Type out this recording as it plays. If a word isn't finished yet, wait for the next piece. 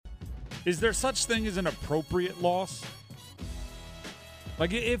Is there such thing as an appropriate loss?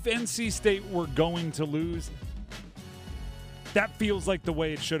 Like, if NC State were going to lose, that feels like the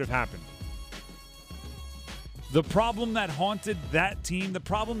way it should have happened. The problem that haunted that team, the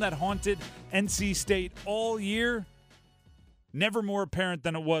problem that haunted NC State all year, never more apparent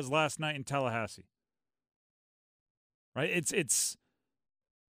than it was last night in Tallahassee. Right? It's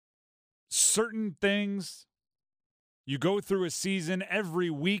certain things. You go through a season, every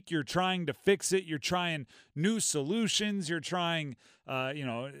week you're trying to fix it. You're trying new solutions. You're trying,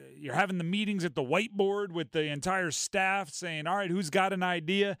 you're having the meetings at the whiteboard with the entire staff saying, all right, who's got an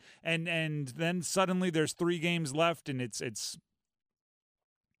idea? And then suddenly there's 3 games left and it's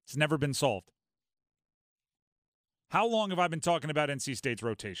never been solved. How long have I been talking about NC State's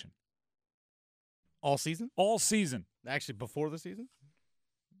rotation? All season? All season. Actually, before the season?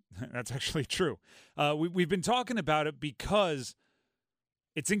 That's actually true. We've been talking about it because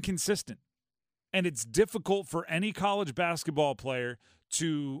it's inconsistent. And it's difficult for any college basketball player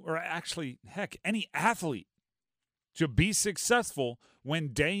to, or actually, heck, any athlete to be successful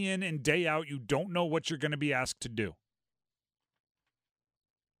when day in and day out you don't know what you're going to be asked to do.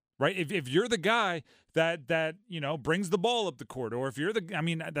 Right? If you're the guy that brings the ball up the court, or if you're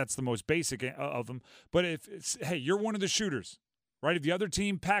that's the most basic of them. But if it's, hey, you're one of the shooters. Right? If the other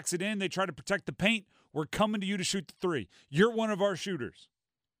team packs it in, they try to protect the paint, we're coming to you to shoot the 3. You're one of our shooters.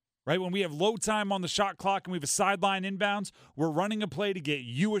 Right? When we have low time on the shot clock and we have a sideline inbounds, we're running a play to get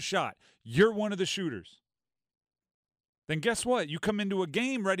you a shot. You're one of the shooters. Then guess what? You come into a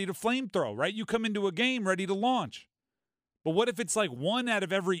game ready to flamethrow, right? You come into a game ready to launch. But what if it's like 1 out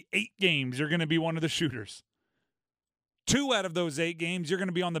of every 8 games you're going to be one of the shooters? 2 out of those 8 games, you're going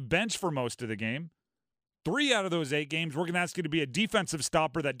to be on the bench for most of the game. 3 out of those 8 games, we're going to ask you to be a defensive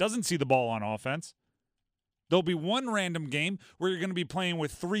stopper that doesn't see the ball on offense. There'll be 1 random game where you're going to be playing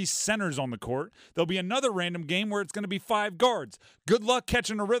with 3 centers on the court. There'll be another random game where it's going to be 5 guards. Good luck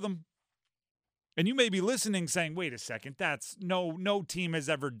catching a rhythm. And you may be listening saying, wait a second, that's no team has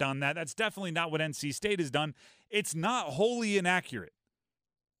ever done that. That's definitely not what NC State has done. It's not wholly inaccurate.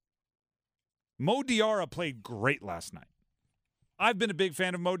 Mo Diarra played great last night. I've been a big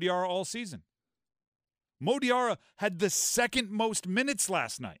fan of Mo Diarra all season. Mo Diarra had the 2nd most minutes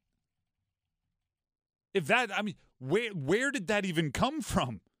last night. Where did that even come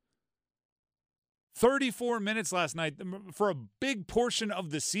from? 34 minutes last night. For a big portion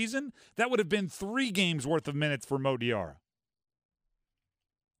of the season, that would have been 3 games worth of minutes for Mo Diarra.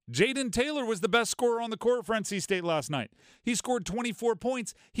 Jaden Taylor was the best scorer on the court for NC State last night. He scored 24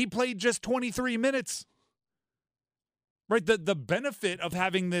 points. He played just 23 minutes. Right, the benefit of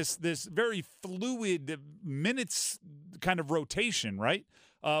having this very fluid minutes kind of rotation, right,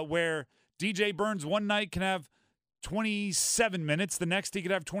 where DJ Burns one night can have 27 minutes, the next he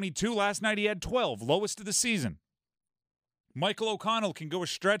could have 22. Last night he had 12, lowest of the season. Michael O'Connell can go a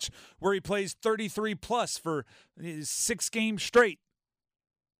stretch where he plays 33-plus for 6 games straight.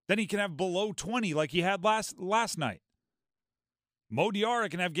 Then he can have below 20 like he had last night. Mo Diarra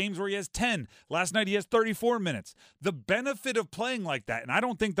can have games where he has 10. Last night he has 34 minutes. The benefit of playing like that, and I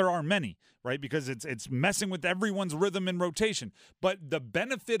don't think there are many, right, because it's messing with everyone's rhythm and rotation. But the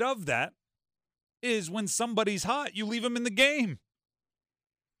benefit of that is when somebody's hot, you leave them in the game.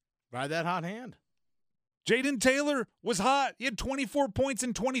 Ride that hot hand. Jaden Taylor was hot. He had 24 points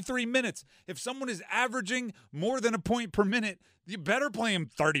in 23 minutes. If someone is averaging more than a point per minute, you better play him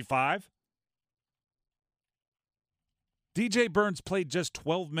 35. DJ Burns played just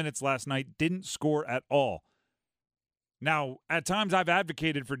 12 minutes last night, didn't score at all. Now, at times I've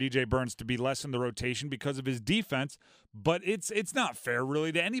advocated for DJ Burns to be less in the rotation because of his defense, but it's not fair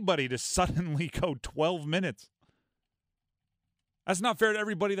really to anybody to suddenly go 12 minutes. That's not fair to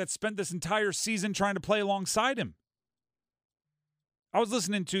everybody that spent this entire season trying to play alongside him. I was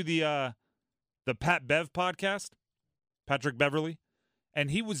listening to the Pat Bev podcast, Patrick Beverly,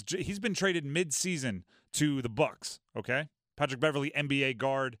 and he's been traded mid-season to the Bucks, okay? Patrick Beverly, NBA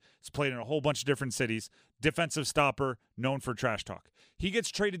guard, has played in a whole bunch of different cities, defensive stopper, known for trash talk. He gets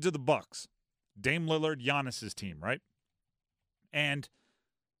traded to the Bucks. Dame Lillard, Giannis's team, right? And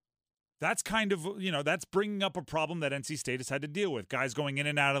that's kind of, that's bringing up a problem that NC State has had to deal with. Guys going in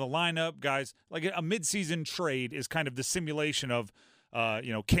and out of the lineup, guys, like a midseason trade is kind of the simulation of,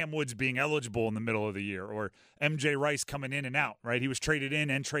 Cam Woods being eligible in the middle of the year, or MJ Rice coming in and out, right? He was traded in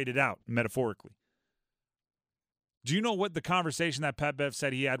and traded out, metaphorically. Do you know what the conversation that Pat Bev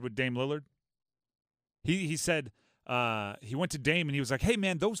said he had with Dame Lillard? He said he went to Dame and he was like, hey,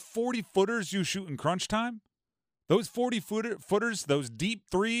 man, those 40-footers you shoot in crunch time, those 40-footers, those deep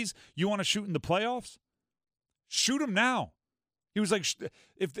threes you want to shoot in the playoffs, shoot them now. He was like,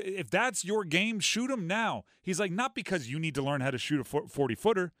 if that's your game, shoot him now. He's like, not because you need to learn how to shoot a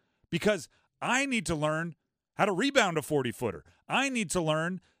 40-footer, because I need to learn how to rebound a 40-footer. I need to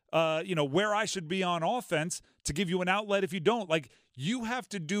learn, where I should be on offense to give you an outlet if you don't. Like, you have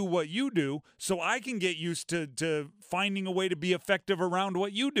to do what you do so I can get used to finding a way to be effective around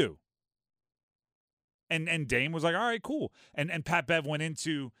what you do. And Dame was like, all right, cool. And Pat Bev went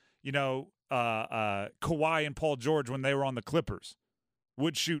into, Kawhi and Paul George when they were on the Clippers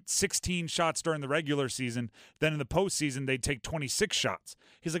would shoot 16 shots during the regular season. Then in the postseason, they'd take 26 shots.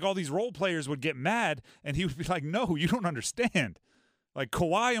 He's like, all these role players would get mad, and he would be like, no, you don't understand. Like,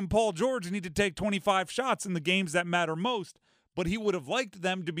 Kawhi and Paul George need to take 25 shots in the games that matter most, but he would have liked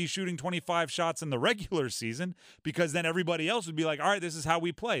them to be shooting 25 shots in the regular season because then everybody else would be like, all right, this is how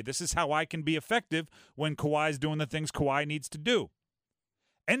we play. This is how I can be effective when Kawhi's doing the things Kawhi needs to do.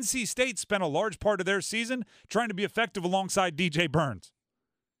 NC State spent a large part of their season trying to be effective alongside DJ Burns.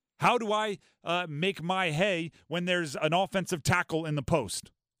 How do I make my hay when there's an offensive tackle in the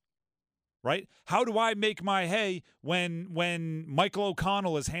post? Right? How do I make my hay when Michael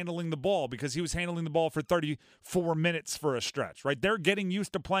O'Connell is handling the ball because he was handling the ball for 34 minutes for a stretch, right? They're getting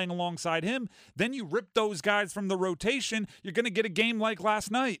used to playing alongside him. Then you rip those guys from the rotation, you're going to get a game like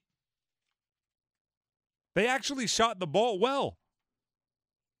last night. They actually shot the ball well.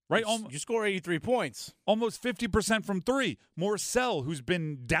 Right? You score 83 points. Almost 50% from three. Morcell, who's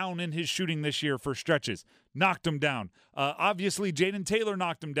been down in his shooting this year for stretches, knocked him down. Obviously, Jaden Taylor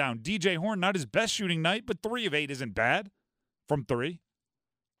knocked him down. DJ Horn, not his best shooting night, but 3 of 8 isn't bad from three.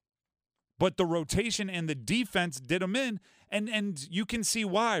 But the rotation and the defense did him in, and you can see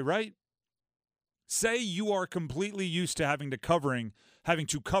why, right? Say you are completely used to having to cover in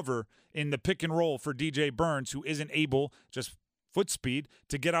the pick and roll for DJ Burns, who isn't able, just foot speed,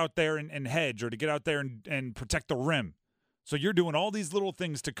 to get out there and hedge or to get out there and protect the rim. So you're doing all these little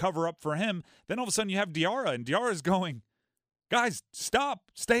things to cover up for him. Then all of a sudden you have Diarra, and Diarra's going, guys,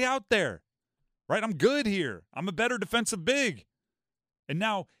 stop, stay out there. Right? I'm good here. I'm a better defensive big. And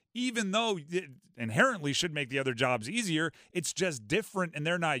now, even though it inherently should make the other jobs easier, it's just different and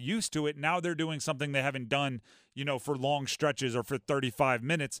they're not used to it. Now they're doing something they haven't done, for long stretches or for 35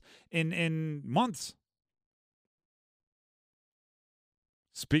 minutes in months.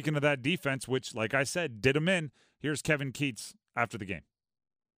 Speaking of that defense, which, like I said, did him in, here's Kevin Keatts after the game.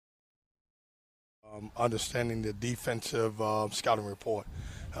 Understanding the defensive scouting report.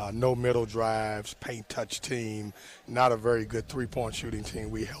 No middle drives, paint touch team, not a very good three-point shooting team.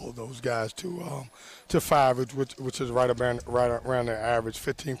 We held those guys to 5, which is right around their average,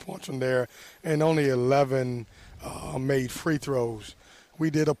 15 points from there, and only 11 made free throws. We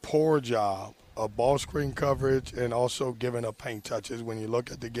did a poor job of ball screen coverage and also giving up paint touches. When you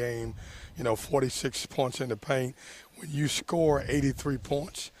look at the game, 46 points in the paint. When you score 83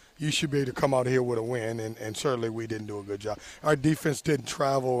 points, you should be able to come out here with a win, and certainly we didn't do a good job. Our defense didn't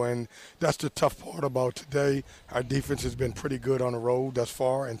travel, and that's the tough part about today. Our defense has been pretty good on the road thus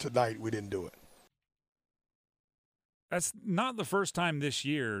far, and tonight we didn't do it. That's not the first time this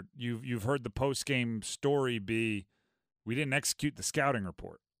year you've heard the post-game story be, we didn't execute the scouting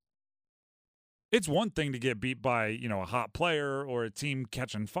report. It's one thing to get beat by, a hot player or a team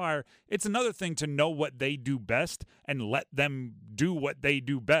catching fire. It's another thing to know what they do best and let them do what they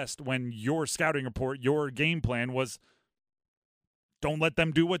do best when your scouting report, your game plan was don't let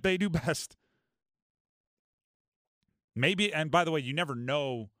them do what they do best. Maybe, and by the way, you never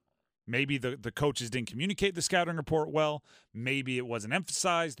know, maybe the coaches didn't communicate the scouting report well. Maybe it wasn't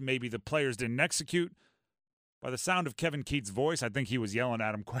emphasized. Maybe the players didn't execute. By the sound of Kevin Keatts' voice, I think he was yelling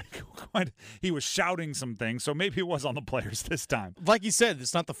at him quite. He was shouting some things, so maybe it was on the players this time. Like you said,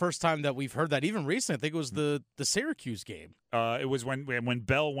 it's not the first time that we've heard that. Even recently, I think it was the Syracuse game. It was when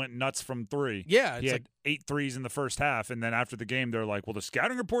Bell went nuts from 3. Yeah. He had 8 threes in the first half, and then after the game, they're like, well, the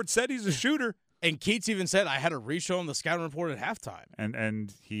scouting report said he's a shooter. And Keatts even said, I had to re-show him the scouting report at halftime.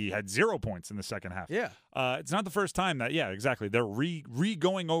 And he had 0 points in the second half. Yeah. It's not the first time that, yeah, exactly. They're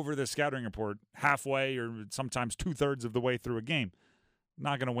re-going over the scouting report halfway or sometimes 2/3 of the way through a game.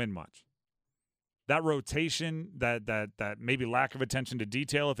 Not going to win much. That rotation, that maybe lack of attention to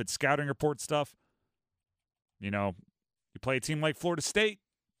detail, if it's scouting report stuff, you play a team like Florida State,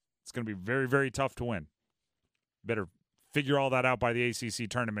 it's going to be very, very tough to win. Better figure all that out by the ACC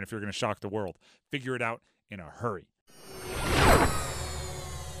tournament if you're going to shock the world. Figure it out in a hurry.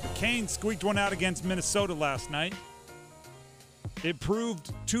 The Canes squeaked one out against Minnesota last night. It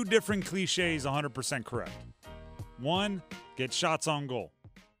proved 2 different cliches 100% correct. 1, get shots on goal,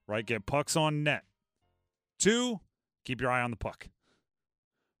 right? Get pucks on net. 2, keep your eye on the puck.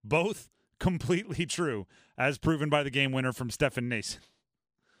 Both completely true, as proven by the game winner from Stefan Nason.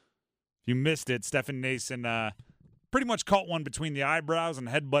 If you missed it, Stefan Nason pretty much caught one between the eyebrows and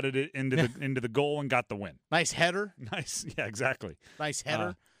headbutted it into the goal and got the win. Nice header. Nice. Yeah, exactly. Nice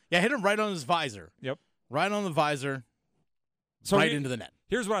header. Hit him right on his visor. Yep. Right on the visor. So right into the net.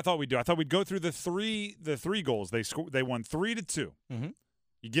 Here's what I thought we'd do. I thought we'd go through the three goals. They won 3-2. Mm-hmm.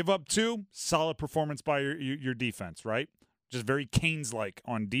 You give up 2, solid performance by your defense, right? Just very Canes-like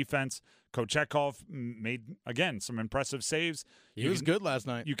on defense. Kochetkov made, again, some impressive saves. He was good last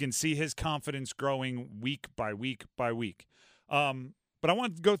night. You can see his confidence growing week by week by week. But I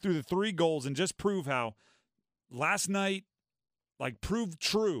wanted to go through the 3 goals and just prove how last night, proved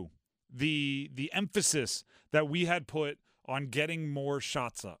true the emphasis that we had put on getting more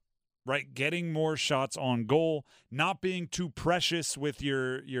shots up, right? Getting more shots on goal, not being too precious with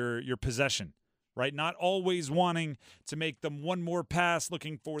your possession, right? Not always wanting to make them one more pass,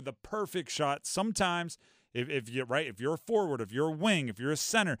 looking for the perfect shot. Sometimes if you're a forward, if you're a wing, if you're a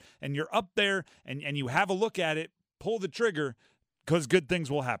center, and you're up there and you have a look at it, pull the trigger, because good things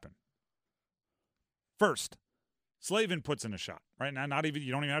will happen. First, Slavin puts in a shot, right? Now,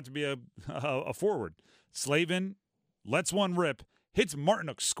 you don't even have to be a forward. Slavin lets one rip, hits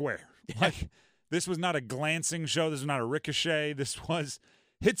Martinook square. This was not a glancing show. This was not a ricochet. This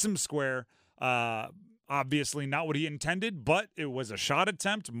hits him square. Obviously not what he intended, but it was a shot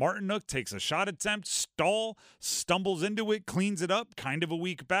attempt. Martinook takes a shot attempt, stumbles into it, cleans it up, kind of a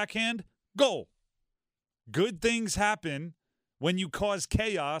weak backhand, goal. Good things happen when you cause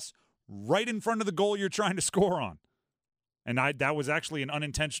chaos right in front of the goal you're trying to score on. And that was actually an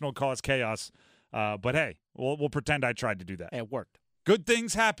unintentional cause chaos. But hey, we'll pretend I tried to do that. It worked. Good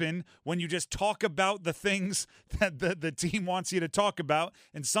things happen when you just talk about the things that the team wants you to talk about,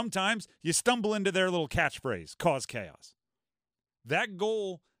 and sometimes you stumble into their little catchphrase, cause chaos. That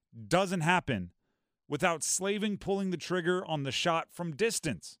goal doesn't happen without Slavin pulling the trigger on the shot from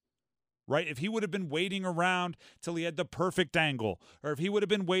distance, right? If he would have been waiting around till he had the perfect angle, or if he would have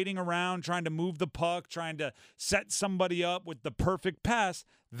been waiting around trying to move the puck, trying to set somebody up with the perfect pass,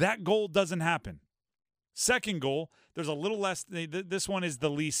 that goal doesn't happen. Second goal, there's a little less. This one is the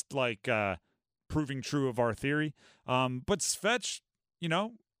least proving true of our theory. But Svech,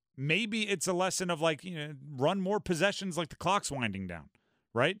 maybe it's a lesson of run more possessions like the clock's winding down,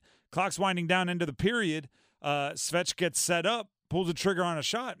 right? Clock's winding down into the period. Svech gets set up, pulls the trigger on a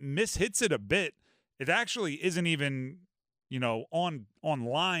shot, hits it a bit. It actually isn't even, on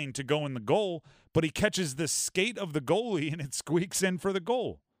line to go in the goal, but he catches the skate of the goalie and it squeaks in for the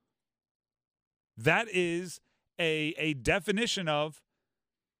goal. That is a definition of,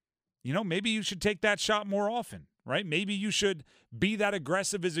 maybe you should take that shot more often, right? Maybe you should be that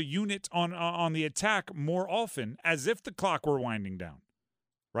aggressive as a unit on the attack more often, as if the clock were winding down,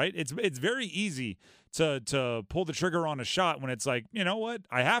 right? It's very easy to pull the trigger on a shot when it's like, you know what,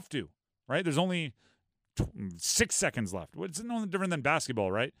 I have to, right? There's only 6 seconds left. It's no different than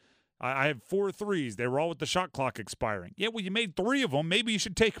basketball, right? I have 4 threes. They were all with the shot clock expiring. Yeah, well, you made 3 of them. Maybe you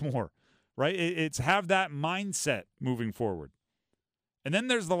should take more. Right? It's have that mindset moving forward. And then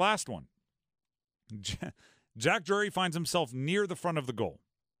there's the last one. Jack Drury finds himself near the front of the goal.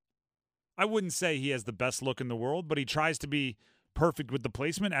 I wouldn't say he has the best look in the world, but he tries to be perfect with the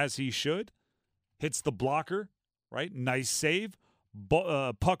placement, as he should. Hits the blocker, right? Nice save.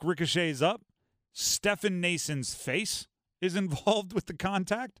 Puck ricochets up. Stefan Nason's face is involved with the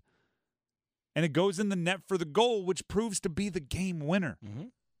contact. And it goes in the net for the goal, which proves to be the game winner. Mm-hmm.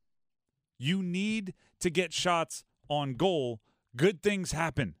 You need to get shots on goal. Good things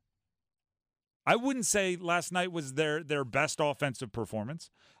happen. I wouldn't say last night was their best offensive performance.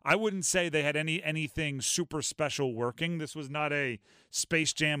 I wouldn't say they had anything super special working. This was not a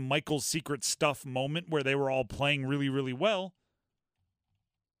Space Jam Michael's Secret Stuff moment where they were all playing really, really well.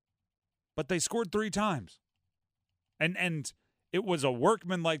 But they scored 3 times. And it was a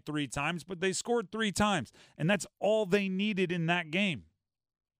workmanlike 3 times, but they scored 3 times. And that's all they needed in that game.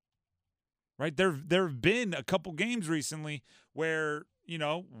 Right? There have been a couple games recently where,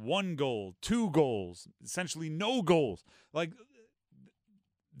 1 goal, 2 goals, essentially no goals.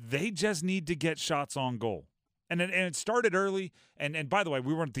 They just need to get shots on goal. And it started early. And by the way,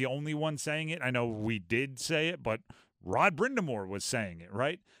 we weren't the only one saying it. I know we did say it, but Rod Brindamore was saying it,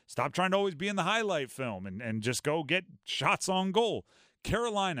 right? Stop trying to always be in the highlight film and just go get shots on goal.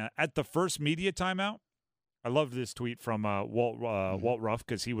 Carolina, at the first media timeout, I loved this tweet from Walt Ruff,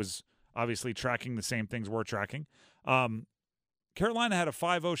 because he was obviously tracking the same things we're tracking. Carolina had a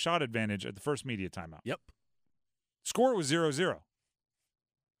 5-0 shot advantage at the first media timeout. Yep. Score was 0-0.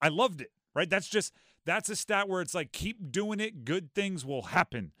 I loved it, right? That's That's a stat where it's like, keep doing it, good things will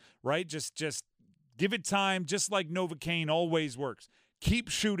happen, right? Just give it time, just like Novocaine always works. Keep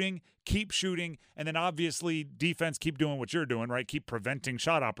shooting, and then obviously defense, keep doing what you're doing, right? Keep preventing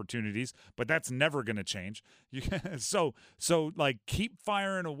shot opportunities, but that's never going to change. So like, keep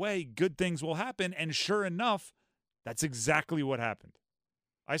firing away, good things will happen, and sure enough, that's exactly what happened.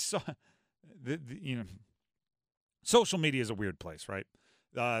 I saw, social media is a weird place, right?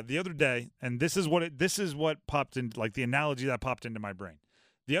 The other day, and this is what popped in, like the analogy that popped into my brain.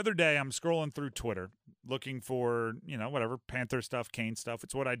 The other day, I'm scrolling through Twitter looking for, whatever, Panther stuff, Kane stuff.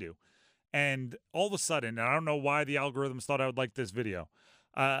 It's what I do. And all of a sudden, and I don't know why the algorithms thought I would like this video,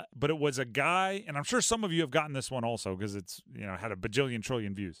 but it was a guy, and I'm sure some of you have gotten this one also because it's, had a bajillion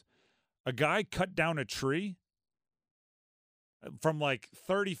trillion views. A guy cut down a tree from like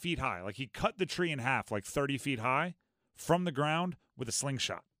 30 feet high. Like, he cut the tree in half, like 30 feet high from the ground with a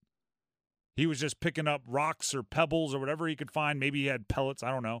slingshot. He was just picking up rocks or pebbles or whatever he could find. Maybe he had pellets,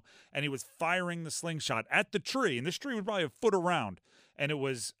 I don't know. And he was firing the slingshot at the tree. And this tree was probably a foot around. And it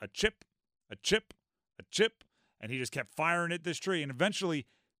was a chip, a chip, a chip. And he just kept firing at this tree. And eventually,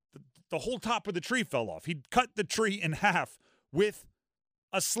 the whole top of the tree fell off. He cut the tree in half with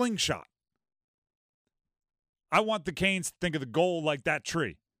a slingshot. I want the Canes to think of the goal like that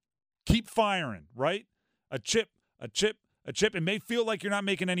tree. Keep firing, right? A chip, a chip, a chip. It may feel like you're not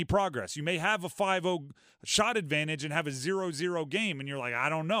making any progress. You may have a 5-0 shot advantage and have a 0-0 game, and you're like, I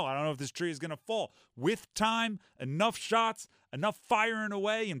don't know. I don't know if this tree is going to fall. With time, enough shots, enough firing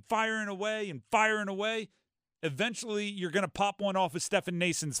away and firing away and firing away, eventually you're going to pop one off of Stephen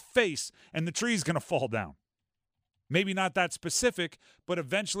Nason's face, and the tree's going to fall down. Maybe not that specific, but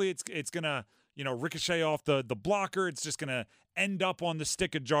eventually it's going to, ricochet off the blocker. It's just going to end up on the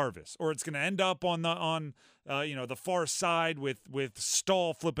stick of Jarvis, or it's going to end up on the far side with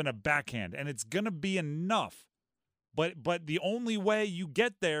Stahl flipping a backhand, and it's going to be enough. But the only way you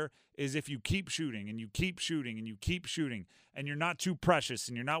get there is if you keep shooting and you keep shooting and you keep shooting, and you're not too precious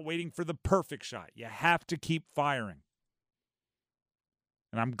and you're not waiting for the perfect shot. You have to keep firing.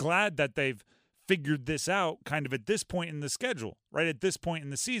 And I'm glad that they've figured this out kind of at this point in the schedule, right at this point in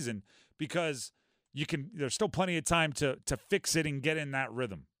the season, because there's still plenty of time to fix it and get in that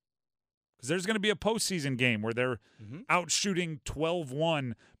rhythm. Because there's going to be a postseason game where they're out shooting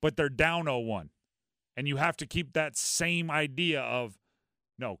 12-1, but they're down 0-1. And you have to keep that same idea of,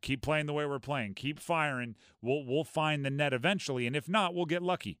 no, keep playing the way we're playing. Keep firing. We'll find the net eventually, and if not, we'll get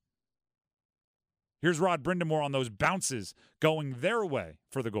lucky. Here's Rod Brindamore on those bounces going their way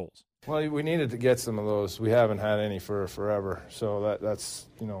for the goals. Well, we needed to get some of those. We haven't had any for forever, so that's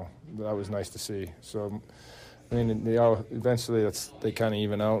that was nice to see. So, I mean, eventually they kind of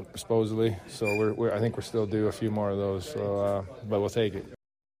even out supposedly. So I think we're still due a few more of those. So, but we'll take it.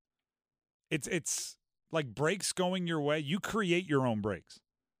 It's like breaks going your way. You create your own breaks.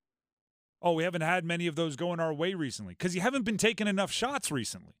 Oh, we haven't had many of those going our way recently because you haven't been taking enough shots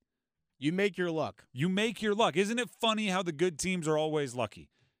recently. You make your luck. You make your luck. Isn't it funny how the good teams are always lucky?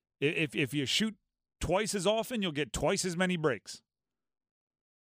 If you shoot twice as often, you'll get twice as many breaks.